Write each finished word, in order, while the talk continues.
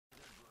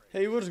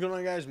Hey, what is going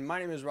on, guys? My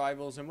name is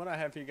Rivals, and what I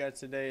have for you guys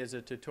today is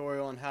a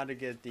tutorial on how to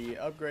get the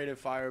upgraded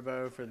fire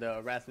bow for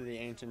the Wrath of the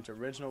Ancients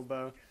original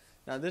bow.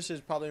 Now, this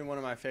is probably one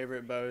of my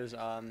favorite bows.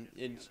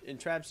 It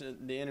traps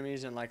the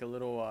enemies in like a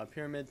little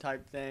pyramid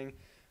type thing.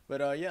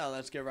 But yeah,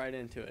 let's get right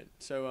into it.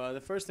 So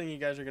the first thing you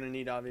guys are going to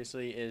need,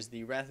 obviously, is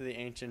the Wrath of the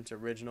Ancients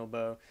original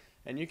bow.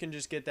 And you can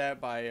just get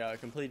that by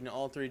completing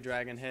all 3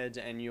 dragon heads,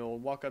 and you'll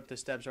walk up the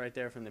steps right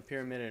there from the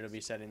pyramid. It'll be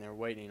sitting there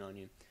waiting on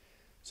you.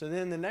 So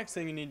then the next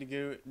thing you need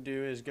to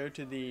do is go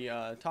to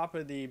the top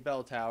of the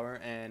bell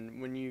tower,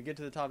 and when you get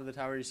to the top of the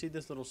tower, you see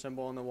this little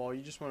symbol on the wall.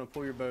 You just want to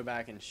pull your bow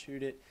back and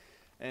shoot it.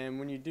 And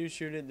when you do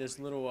shoot it, this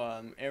little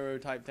arrow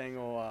type thing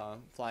will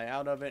fly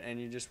out of it, and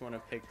you just want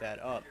to pick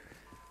that up.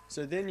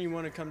 So then you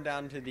want to come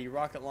down to the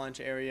rocket launch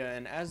area,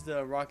 and as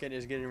the rocket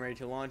is getting ready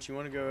to launch, you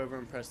want to go over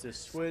and press this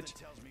switch,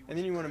 and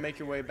then you want to make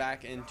your way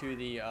back into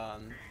the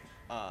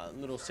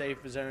little safe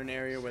zone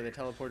area where the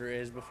teleporter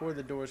is before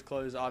the doors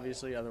close,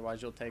 obviously,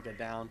 otherwise you'll take it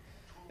down.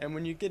 And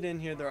when you get in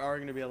here, there are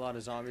going to be a lot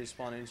of zombies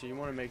spawning, so you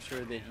want to make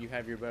sure that you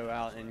have your bow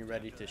out and you're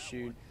ready to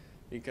shoot,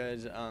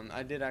 because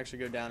I did actually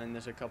go down in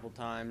this a couple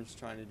times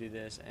trying to do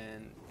this,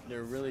 and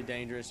they're really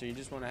dangerous, so you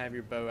just want to have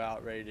your bow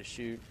out ready to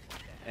shoot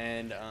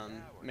and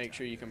make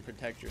sure you can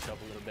protect yourself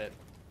a little bit.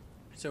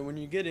 So when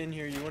you get in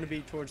here, you want to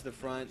be towards the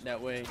front, that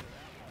way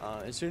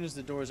as soon as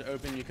the doors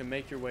open, you can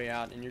make your way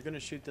out, and you're going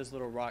to shoot this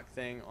little rock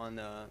thing on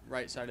the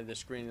right side of the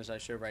screen as I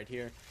show right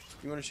here.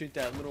 You want to shoot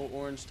that little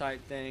orange type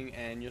thing,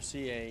 and you'll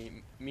see a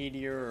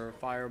meteor or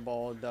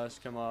fireball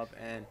dust come up,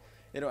 and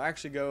it'll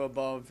actually go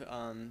above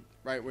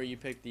right where you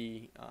pick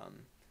the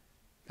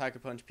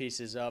pack-a-punch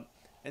pieces up.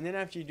 And then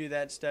after you do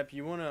that step,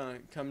 you want to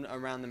come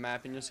around the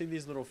map, and you'll see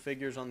these little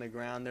figures on the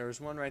ground. There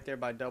was one right there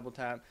by double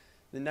tap.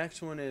 The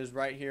next one is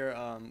right here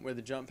where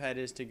the jump pad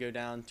is to go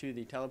down to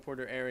the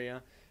teleporter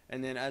area.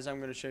 And then, as I'm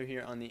going to show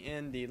here on the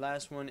end, the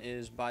last one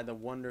is by the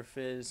Wonder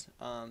Fizz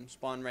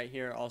spawn right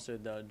here, also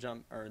the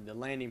jump, or the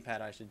landing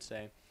pad I should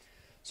say.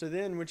 So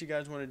then what you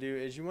guys want to do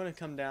is you want to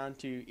come down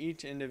to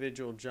each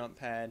individual jump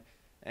pad,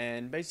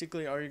 and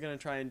basically all you're going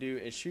to try and do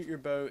is shoot your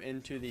bow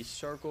into the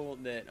circle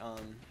that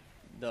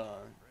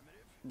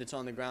that's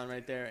on the ground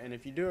right there. And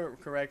if you do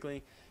it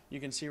correctly, you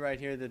can see right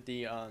here that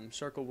the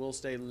circle will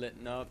stay lit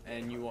up,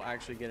 and you will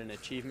actually get an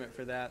achievement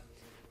for that.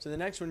 So the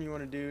next one you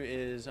want to do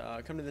is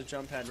come to this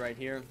jump pad right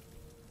here,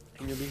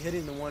 and you'll be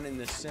hitting the one in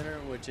the center,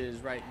 which is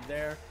right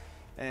there.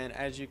 And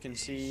as you can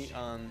see,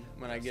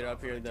 when I get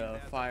up here, the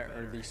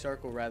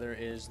circle rather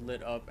is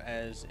lit up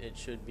as it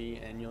should be,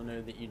 and you'll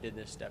know that you did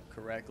this step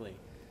correctly.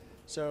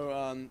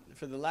 So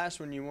for the last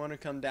one, you want to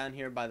come down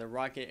here by the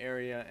rocket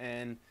area,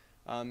 and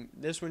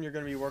this one you're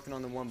going to be working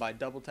on the one by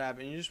double tap,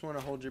 and you just want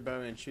to hold your bow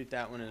and shoot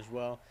that one as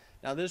well.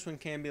 Now this one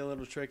can be a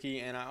little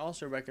tricky, and I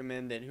also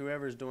recommend that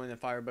whoever's doing the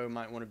fire bow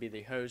might want to be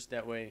the host.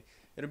 That way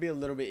it'll be a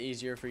little bit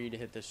easier for you to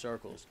hit the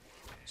circles.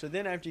 So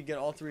then after you get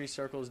all 3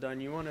 circles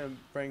done, you want to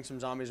bring some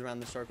zombies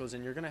around the circles,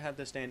 and you're going to have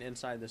to stand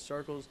inside the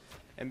circles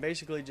and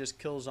basically just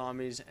kill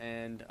zombies,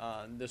 and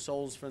the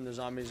souls from the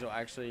zombies will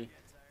actually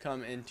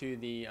come into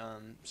the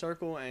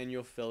circle, and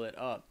you'll fill it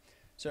up.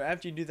 So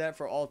after you do that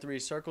for all 3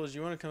 circles,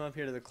 you want to come up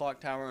here to the clock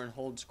tower and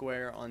hold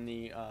square on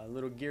the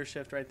little gear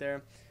shift right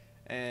there.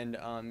 And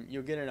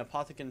you'll get an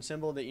apothecon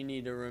symbol that you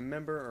need to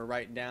remember or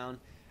write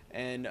down.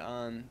 And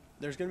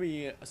there's going to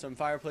be some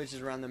fireplaces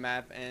around the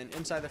map, and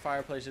inside the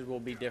fireplaces will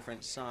be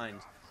different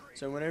signs.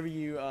 So whenever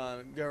you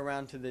go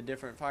around to the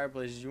different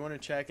fireplaces, you want to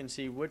check and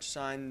see which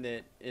sign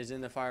that is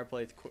in the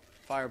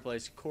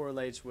fireplace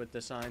correlates with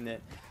the sign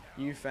that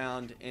you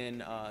found in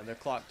the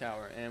clock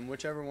tower. And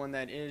whichever one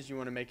that is, you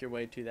want to make your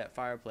way to that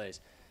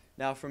fireplace.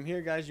 Now from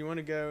here, guys, you want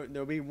to go,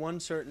 there'll be one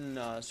certain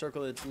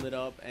circle that's lit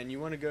up, and you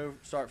want to go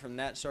start from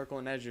that circle,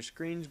 and as your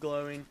screen's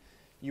glowing,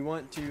 you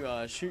want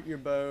to shoot your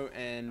bow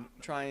and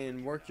try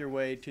and work your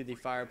way to the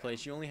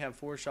fireplace. You only have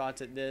 4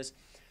 shots at this,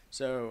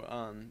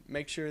 so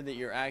make sure that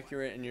you're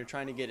accurate and you're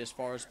trying to get as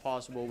far as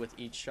possible with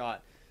each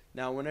shot.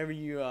 Now whenever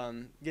you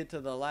get to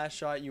the last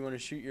shot, you want to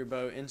shoot your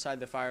bow inside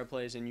the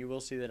fireplace, and you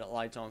will see that it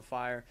lights on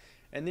fire.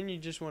 And then you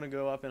just want to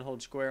go up and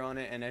hold square on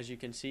it, and as you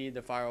can see,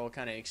 the fire will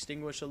kind of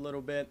extinguish a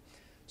little bit.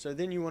 So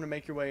then you want to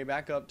make your way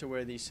back up to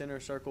where the center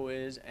circle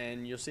is,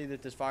 and you'll see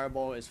that this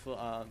fireball is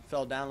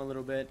fell down a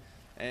little bit,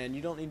 and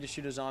you don't need to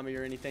shoot a zombie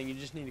or anything. You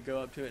just need to go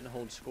up to it and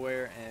hold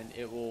square, and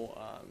it will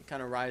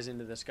kind of rise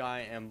into the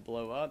sky and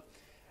blow up.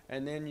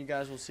 And then you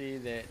guys will see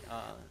that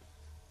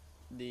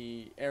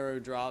the arrow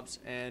drops,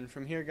 and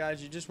from here,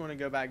 guys, you just want to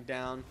go back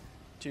down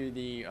to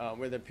the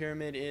where the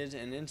pyramid is,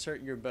 and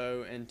insert your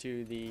bow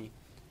into the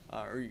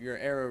or your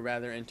arrow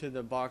rather into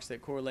the box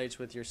that correlates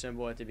with your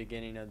symbol at the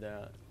beginning of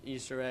the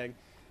Easter egg.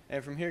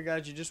 And from here,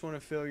 guys, you just want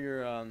to fill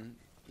your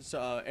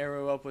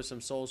arrow up with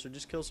some souls, so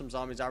just kill some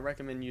zombies. I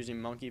recommend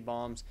using monkey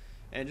bombs,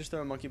 and just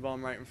throw a monkey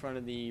bomb right in front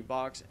of the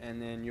box,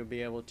 and then you'll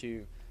be able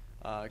to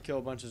kill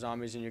a bunch of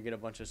zombies, and you'll get a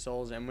bunch of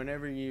souls. And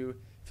whenever you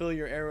fill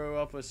your arrow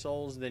up with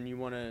souls, then you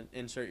want to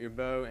insert your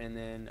bow, and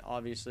then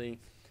obviously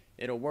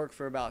it'll work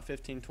for about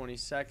 15-20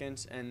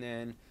 seconds, and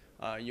then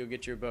you'll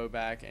get your bow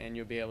back, and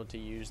you'll be able to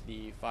use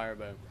the fire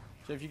bow.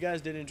 So So if you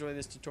guys did enjoy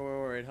this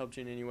tutorial or it helped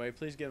you in any way,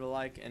 please give it a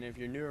like, and if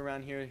you're new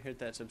around here, hit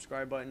that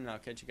subscribe button, and I'll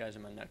catch you guys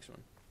in my next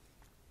one.